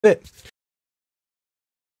it.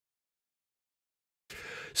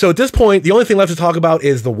 So at this point, the only thing left to talk about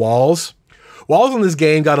is the walls. Walls in this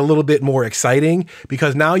game got a little bit more exciting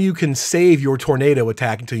because now you can save your tornado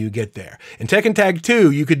attack until you get there. In Tekken Tag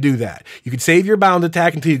 2, you could do that. You could save your bound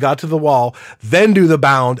attack until you got to the wall, then do the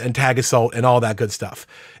bound and tag assault and all that good stuff.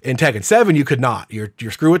 In Tekken 7, you could not. Your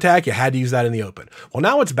screw attack, you had to use that in the open. Well,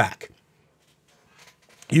 now it's back.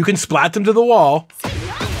 You can splat them to the wall,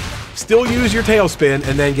 still use your tailspin,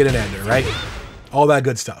 and then get an ender, right? All that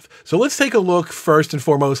good stuff. So let's take a look first and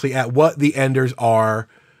foremostly at what the enders are,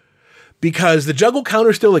 because the juggle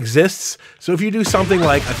counter still exists. So if you do something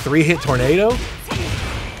like a 3-hit tornado,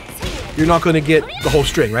 you're not going to get the whole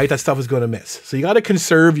string, right? That stuff is going to miss. So you got to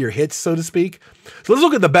conserve your hits, so to speak. So let's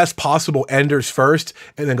look at the best possible enders first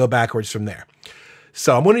and then go backwards from there.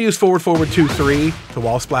 So I'm going to use forward, forward, 2, 3 to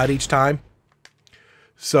wall splat each time.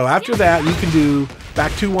 So after that, you can do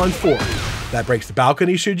back 2, 1, 4. That breaks the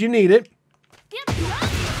balcony should you need it.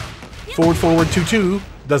 Forward, forward, 2, 2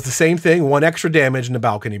 does the same thing, 1 extra damage in the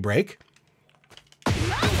balcony break.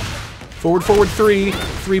 Forward, forward, 3,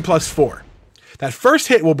 3 plus 4. That first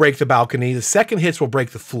hit will break the balcony. The second hits will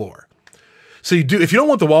break the floor. So if you don't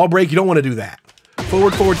want the wall break, you don't want to do that.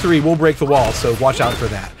 Forward, forward, 3 will break the wall, so watch out for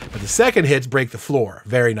that. But the second hits break the floor.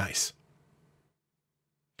 Very nice.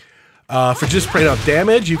 For just straight up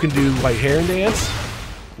damage, you can do White Heron Dance.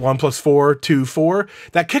 1 plus 4, 2, 4.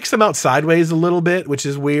 That kicks them out sideways a little bit, which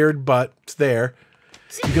is weird, but it's there.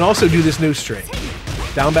 You can also do this new string.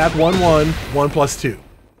 Down, back, 1, 1, 1 plus 2.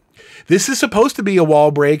 This is supposed to be a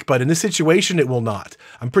wall break, but in this situation, it will not.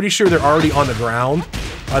 I'm pretty sure they're already on the ground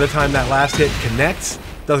by the time that last hit connects.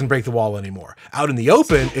 Doesn't break the wall anymore. Out in the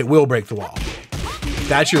open, it will break the wall.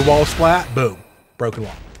 That's your wall splat. Boom. Broken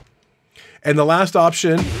wall. And the last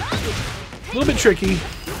option, a little bit tricky,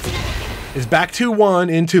 is back 2, 1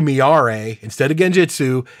 into Miyare instead of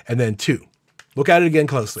Genjutsu, and then 2. Look at it again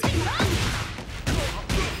closely.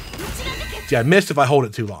 See, I missed if I hold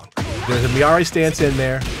it too long. There's a Miyare stance in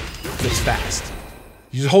there. It's fast.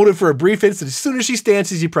 You just hold it for a brief instant. As soon as she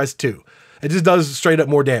stances, you press 2. It just does straight up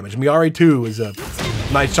more damage. Miyare 2 is a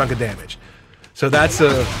nice chunk of damage. So that's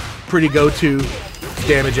a pretty go-to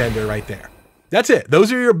damage ender right there. That's it.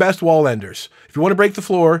 Those are your best wall enders. If you want to break the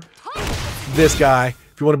floor, this guy.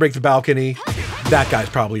 If you want to break the balcony, that guy's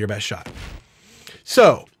probably your best shot.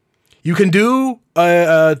 So you can do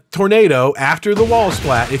a tornado after the wall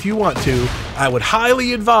splat if you want to. I would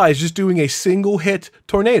highly advise just doing a single hit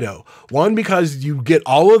tornado. One, because you get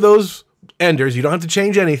all of those enders, you don't have to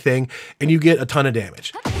change anything, and you get a ton of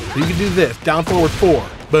damage. So you can do this, down, forward, 4,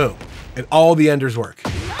 boom, and all the enders work.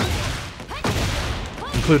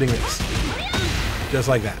 Including this. Just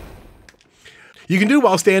like that. You can do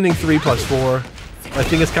while standing 3 plus 4. I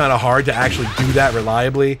think it's kind of hard to actually do that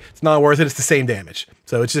reliably. It's not worth it. It's the same damage.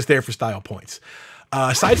 So it's just there for style points.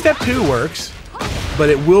 Sidestep 2 works, but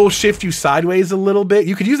it will shift you sideways a little bit.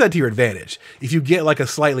 You could use that to your advantage. If you get like a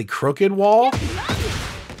slightly crooked wall,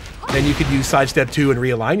 then you could use sidestep 2 and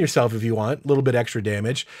realign yourself if you want. A little bit extra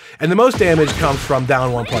damage. And the most damage comes from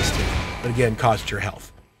down 1 plus 2. But again, costs your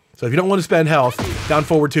health. So if you don't want to spend health, down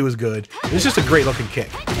forward 2 is good. And it's just a great looking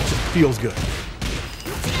kick. It just feels good.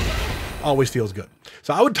 Always feels good.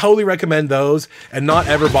 So I would totally recommend those and not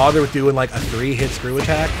ever bother with doing like a 3-hit screw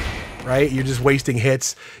attack, right? You're just wasting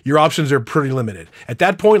hits. Your options are pretty limited. At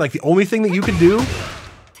that point, like the only thing that you can do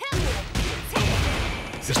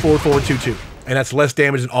is forward, forward, 2, 2. And that's less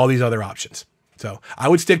damage than all these other options. So I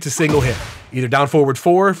would stick to single hit. Either down forward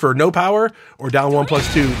 4 for no power or down 1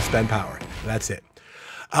 plus 2 to spend power. That's it.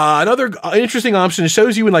 Another interesting option, it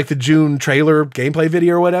shows you in like the Jun trailer gameplay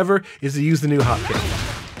video or whatever, is to use the new hotkey.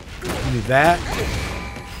 You do that.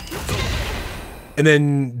 And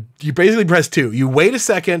then you basically press 2. You wait a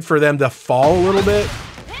second for them to fall a little bit.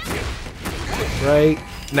 Right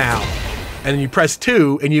now. And then you press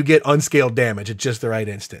 2 and you get unscaled damage at just the right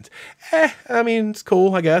instant. I mean, it's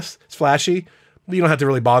cool, I guess. It's flashy. But you don't have to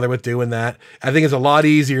really bother with doing that. I think it's a lot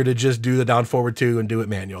easier to just do the down forward 2 and do it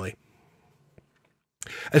manually.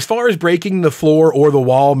 As far as breaking the floor or the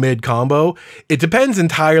wall mid-combo, it depends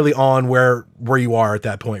entirely on where you are at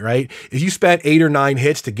that point, right? If you spent 8 or 9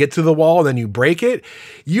 hits to get to the wall and then you break it,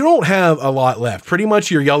 you don't have a lot left. Pretty much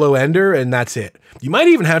your yellow ender and that's it. You might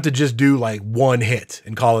even have to just do like 1 hit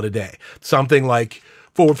and call it a day. Something like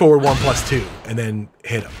forward, forward, 1 plus 2 and then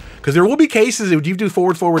hit them. Because there will be cases if you do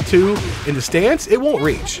forward, forward, 2 in the stance, it won't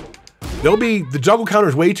reach. The juggle counter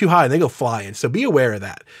is way too high and they go flying. So be aware of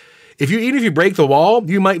that. Even if you break the wall,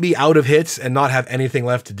 you might be out of hits and not have anything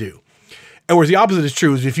left to do. And whereas the opposite is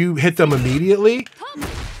true is if you hit them immediately,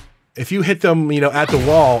 if you hit them, at the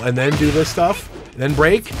wall and then do this stuff, then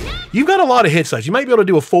break, you've got a lot of hit sets. You might be able to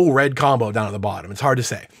do a full red combo down at the bottom. It's hard to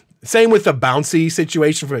say. Same with the bouncy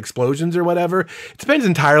situation from explosions or whatever. It depends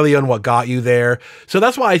entirely on what got you there. So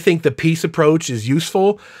that's why I think the piece approach is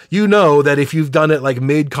useful. You know that if you've done it like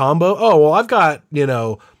mid combo, oh, well, I've got, you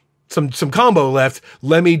know, some combo left.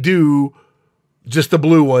 Let me do just the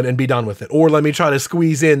blue one and be done with it. Or let me try to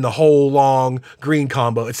squeeze in the whole long green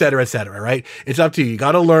combo, et cetera, right? It's up to you. You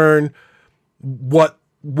got to learn what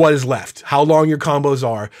is left, how long your combos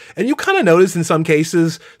are. And you kind of notice in some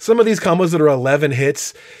cases, some of these combos that are 11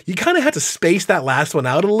 hits, you kind of have to space that last one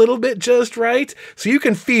out a little bit just right. So you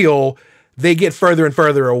can feel they get further and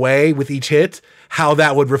further away with each hit, how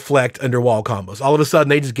that would reflect under wall combos. All of a sudden,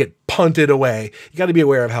 they just get punted away. You got to be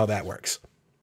aware of how that works.